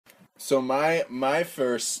So my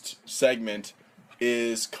first segment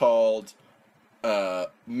is called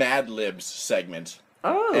Mad Libs segment.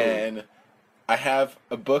 Oh. And I have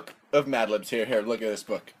a book of Mad Libs here. Here, look at this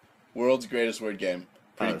book. World's Greatest Word Game.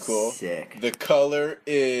 Pretty cool. Sick. The color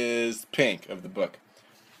is pink of the book.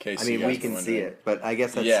 In case I mean, you guys we were can wondering. see it, but I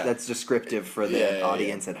guess that's descriptive for the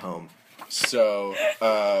audience at home. So,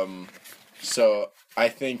 so I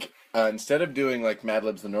think instead of doing like Mad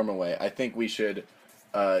Libs the normal way, I think we should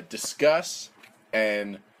discuss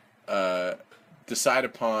and decide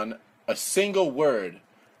upon a single word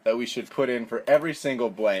that we should put in for every single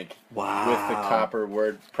blank. Wow. With the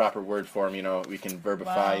proper word form. You know, we can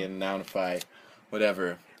verbify and nounify,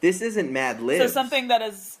 whatever. This isn't Mad Libs. So something that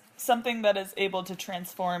is able to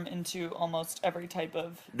transform into almost every type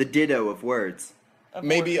of the ditto of words.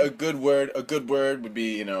 Maybe a good word. A good word would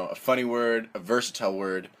be, a funny word, a versatile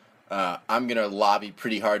word. I'm gonna lobby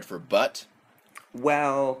pretty hard for butt.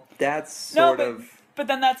 Well, that's sort of. But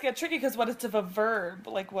then that's get tricky because what is a verb?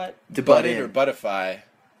 Like what? To butt butt it in. or buttify.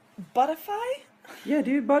 Buttify? Yeah,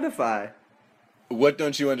 dude, buttify. What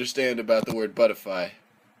don't you understand about the word buttify?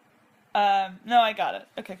 No, I got it.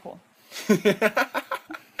 Okay, cool.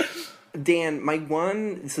 Dan, my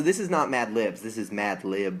one. So this is not Mad Libs. This is Mad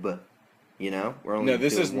Lib. We're only. No,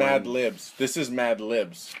 this is doing Mad one. Libs. This is Mad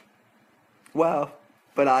Libs. Well,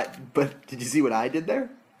 but did you see what I did there?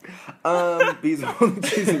 Because I'm only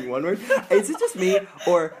choosing one word. Is it just me,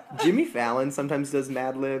 or Jimmy Fallon sometimes does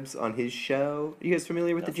Mad Libs on his show? Are you guys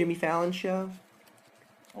familiar with the Jimmy Fallon show?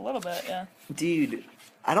 A little bit, yeah. Dude,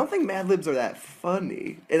 I don't think Mad Libs are that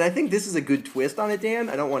funny, and I think this is a good twist on it, Dan.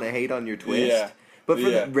 I don't want to hate on your twist. Yeah. But for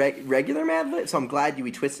the regular Mad Libs, so I'm glad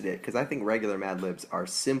you twisted it, because I think regular Mad Libs are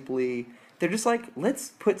simply, they're just like, let's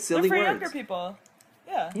put silly They're for words. younger people.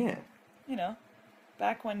 Yeah. Yeah.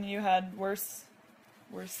 Back when you had worse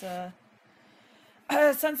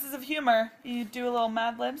senses of humor, you do a little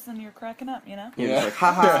Mad Libs and you're cracking up, You're just like,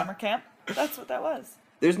 haha. Summer camp. That's what that was.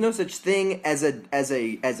 There's no such thing as a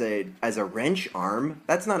wrench arm.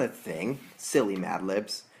 That's not a thing. Silly Mad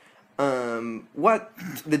Libs. What?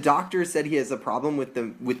 The doctor said he has a problem with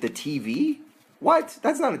the TV? What?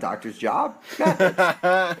 That's not a doctor's job.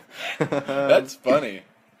 That's funny.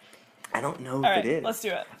 I don't know All if it is. Let's do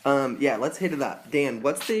it. Yeah, let's hit it up. Dan,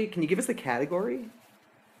 can you give us the category?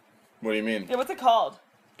 What do you mean? Yeah, what's it called?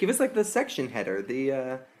 Give us like the section header, the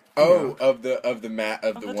of the one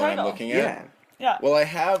title. I'm looking at. Yeah. Well, I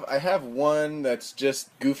have one that's just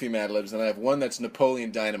goofy Mad Libs, and I have one that's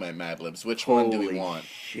Napoleon Dynamite Mad Libs. Which one do we want?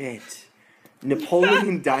 Shit.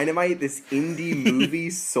 Napoleon Dynamite, this indie movie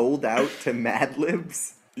sold out to Mad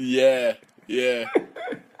Libs? Yeah. No,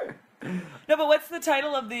 but what's the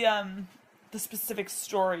title of the specific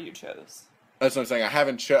story you chose? That's what I'm saying. I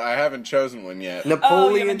haven't chosen one yet.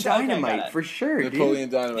 Napoleon okay, Dynamite, for sure, Napoleon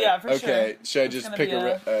dude. Dynamite. Yeah, for sure. Okay, should I It's just gonna pick be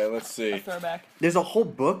let's see. A throwback. There's a whole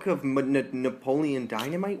book of Napoleon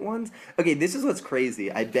Dynamite ones. Okay, this is what's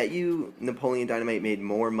crazy. I bet you Napoleon Dynamite made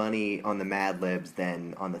more money on the Mad Libs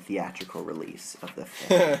than on the theatrical release of the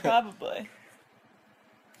film. Probably.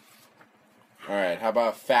 All right, how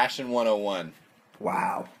about Fashion 101?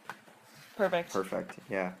 Wow. Perfect.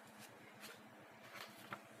 Yeah.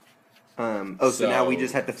 So now we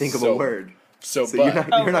just have to think of a word. So you're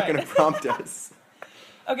not right. going to prompt us.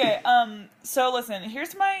 Okay, so listen,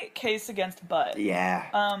 here's my case against butt.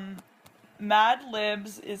 Yeah. Mad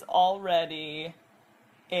Libs is already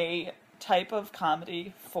a type of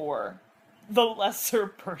comedy for the lesser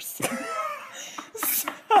person. So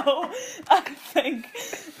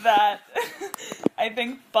I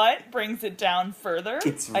think butt brings it down further.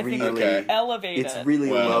 I think Okay. elevate It's it. really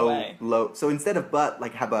in a way. low. So instead of butt,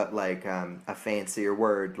 like how about like a fancier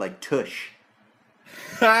word like tush?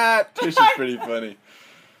 Tush is pretty funny.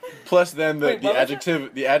 Plus, then Wait, what was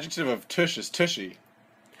the adjective of tush is tushy.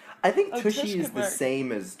 I think Oh, tushy tush is could the work.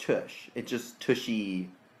 same as tush. It's just tushy.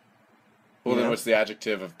 Well, then Yeah. what's the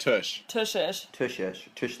adjective of tush? Tushish. Tushish.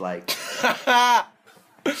 Tush-like.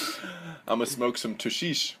 I'm gonna smoke some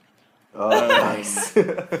tushish. Oh, nice.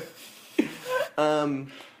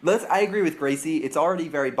 I agree with Gracie. It's already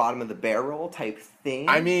very bottom of the barrel type thing.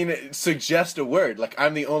 I mean, suggest a word. Like,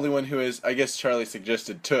 I'm the only one who is. I guess Charlie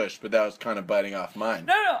suggested tush, but that was kind of biting off mine.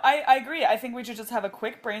 No, I agree. I think we should just have a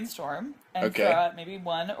quick brainstorm and throw out maybe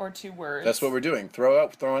one or two words. That's what we're doing.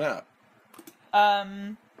 Throwing out. How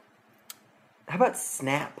about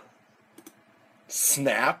snap?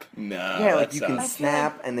 Snap? No. Yeah, like you can I feel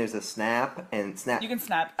snap, and there's a snap, and snap. You can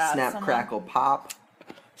snap at snap, someone. crackle, pop.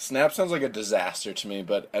 Snap sounds like a disaster to me,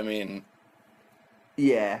 but I mean,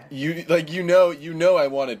 Yeah. You I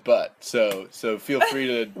wanted butt, so feel free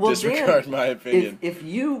to disregard Dan, my opinion. If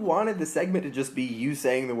you wanted the segment to just be you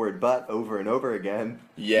saying the word butt over and over again,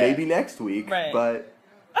 Yeah. maybe next week. Right. But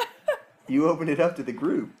you open it up to the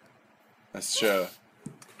group. That's true.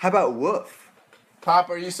 How about woof? Pop,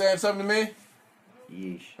 are you saying something to me?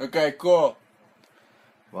 Yeesh. Okay, cool.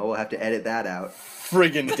 Well, we'll have to edit that out.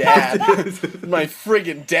 Friggin' dad. My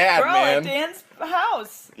friggin' dad, We're all man. at Dan's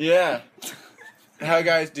house. Yeah.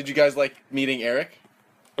 Did you guys like meeting Eric?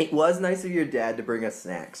 It was nice of your dad to bring us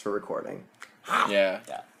snacks for recording. Yeah.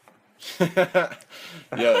 Yeah.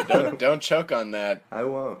 Yo, don't choke on that. I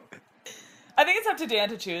won't. I think it's up to Dan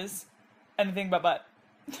to choose anything but butt.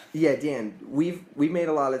 Yeah, Dan, we've made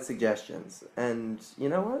a lot of suggestions, and you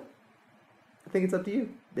know what? I think it's up to you,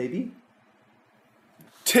 baby.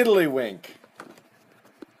 Tiddlywink.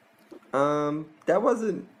 That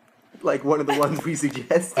wasn't like one of the ones we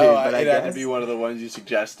suggested. But I it guess had to be one of the ones you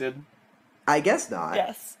suggested. I guess not.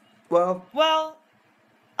 Yes. Well,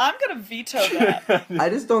 I'm gonna veto that. I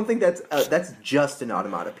just don't think that's just an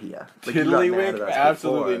onomatopoeia. Like, you got mad Tiddlywink? at us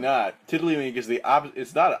Absolutely before. not. Tiddlywink is the opposite.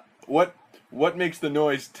 It's not what makes the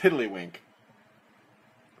noise tiddlywink?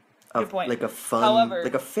 Good point. Like a fun, However-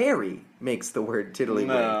 like a fairy makes the word tiddlywink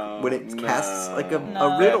No, when it casts like a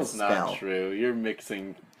No. riddle That's spell. not true. You're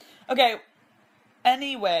mixing. Okay.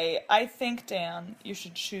 Anyway, I think, Dan, you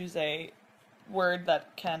should choose a word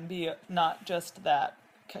that can be not just that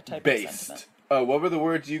type of Based. sentiment. Oh, what were the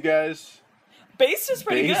words you guys? Based is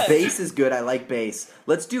pretty Based? good. Bass is good. I like bass.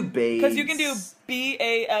 Let's do bass. Because you can do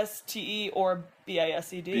BASTE or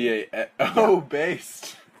BISED.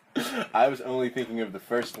 Based. I was only thinking of the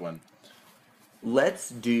first one. Let's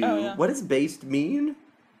do. Oh, yeah. What does based mean?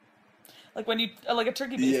 Like when you, like a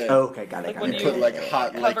turkey baster. Yeah. Oh, okay, got it. Like got when it. you put like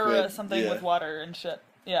hot cover liquid. something Yeah. with water and shit.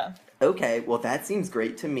 Yeah. Okay, well that seems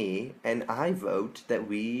great to me, and I vote that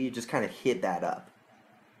we just kind of hit that up.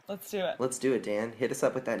 Let's do it. Let's do it, Dan. Hit us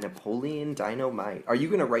up with that Napoleon Dynamite. Are you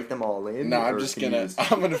gonna write them all in? No, I'm or just can you gonna.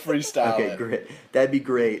 I'm gonna freestyle Okay, it. great. That'd be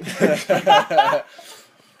great.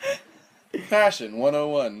 Fashion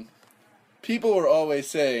 101. People were always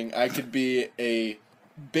saying I could be a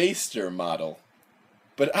baster model,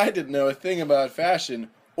 but I didn't know a thing about fashion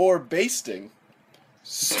or basting.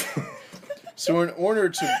 So in order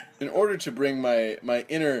to bring my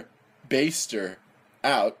inner baster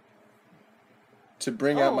out, to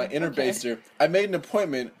bring out my inner okay. baster, I made an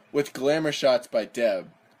appointment with Glamour Shots by Deb.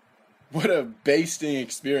 What a basting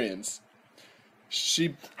experience.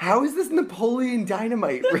 She How is this Napoleon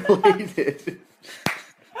Dynamite related?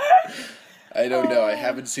 I don't know. I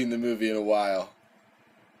haven't seen the movie in a while.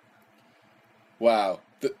 Wow.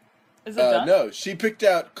 Is it done? No, she picked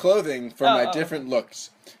out clothing for my Oh. different looks.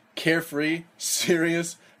 Carefree,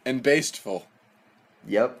 serious, and basteful.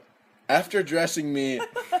 Yep. After dressing me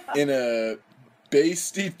in a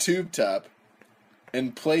basty tube top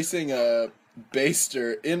and placing a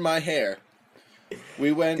baster in my hair,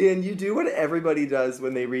 we went... Dan, you do what everybody does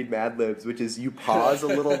when they read Mad Libs, which is you pause a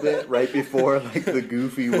little bit right before like the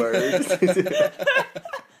goofy words.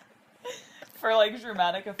 For like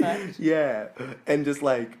dramatic effect. Yeah, and just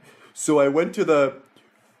like, so I went to the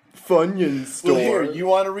Funyun store. Well, here, you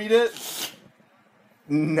want to read it?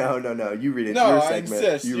 No, you read it. No, Your I segment.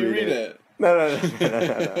 insist. You read it. No,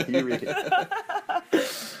 you read it.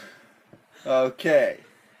 Okay.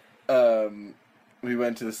 We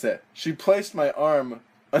went to the set. She placed my arm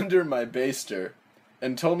under my baster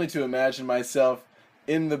and told me to imagine myself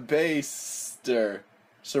in the baster,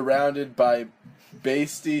 surrounded by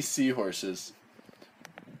basty seahorses.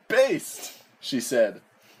 Based, she said.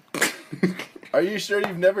 Are you sure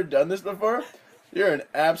you've never done this before? You're an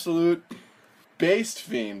absolute based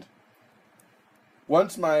fiend.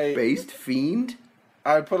 Once my... Based fiend?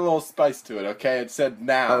 I put a little spice to it, okay? It said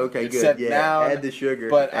noun. Oh, okay, it good. said Yeah, noun, add the sugar.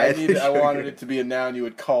 but Add the I wanted sugar. it to be a noun you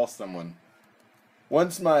would call someone.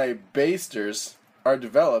 Once my basters are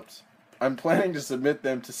developed, I'm planning to submit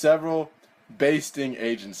them to several basting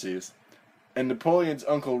agencies. And Napoleon's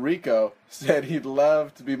Uncle Rico said he'd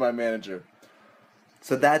love to be my manager.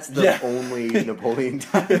 So that's the Yeah. only Napoleon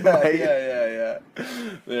Yeah, Dynamite. yeah.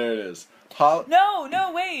 There it is.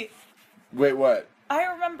 No, wait. Wait, what? I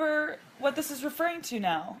remember what this is referring to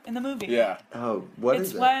now in the movie. Yeah. Oh, what It's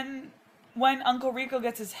is it? when Uncle Rico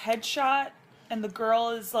gets his head shot and the girl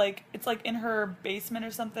is like, it's like in her basement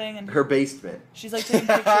or something, and Her basement. she's like taking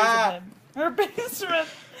pictures of him. Her basement.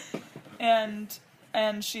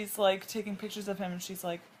 And she's like taking pictures of him, and she's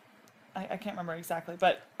like, I can't remember exactly,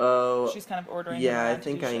 but Oh, she's kind of ordering him yeah, I around to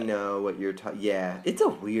think do I shit. know what you're talking. Yeah, it's a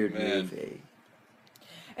weird Man. movie.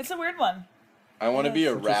 It's a weird one. I want to be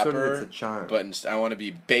a It's just sort of- rapper, it's a charm. but I want to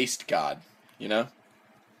be based god, you know?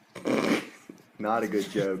 Not a good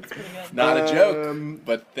joke. Pretty good. Not a joke,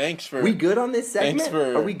 but thanks for... We good on this segment? Thanks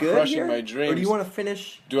for Are we good crushing here? my dreams. Or do you want to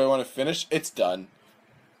finish? Do I want to finish? It's done.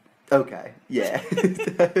 Okay, yeah.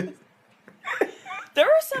 There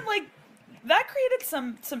were some like that created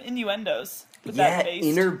some innuendos with that baste.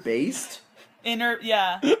 inner based.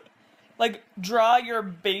 Yeah. Like draw your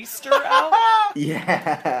baster out.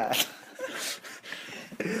 Yeah.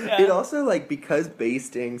 Yeah. It also like because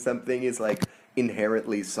basting something is like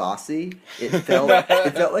inherently saucy. It felt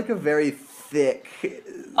like a very thick.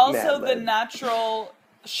 Also, Mad the Lib. natural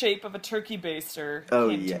shape of a turkey baster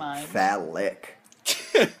came to mind. phallic.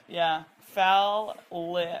 Yeah, foul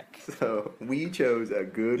lick. So we chose a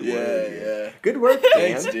good word. Yeah. Good work, Dan.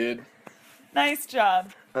 Thanks, dude. Nice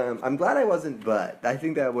job. I'm glad I wasn't butt. I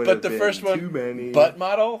think that would But have the been first one, too many. butt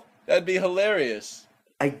model? That'd be hilarious.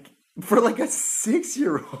 For like a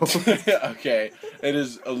 6-year-old. Okay, it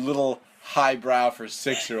is a little highbrow for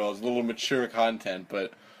 6-year-olds, a little mature content,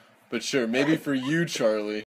 but sure, maybe for you, Charlie.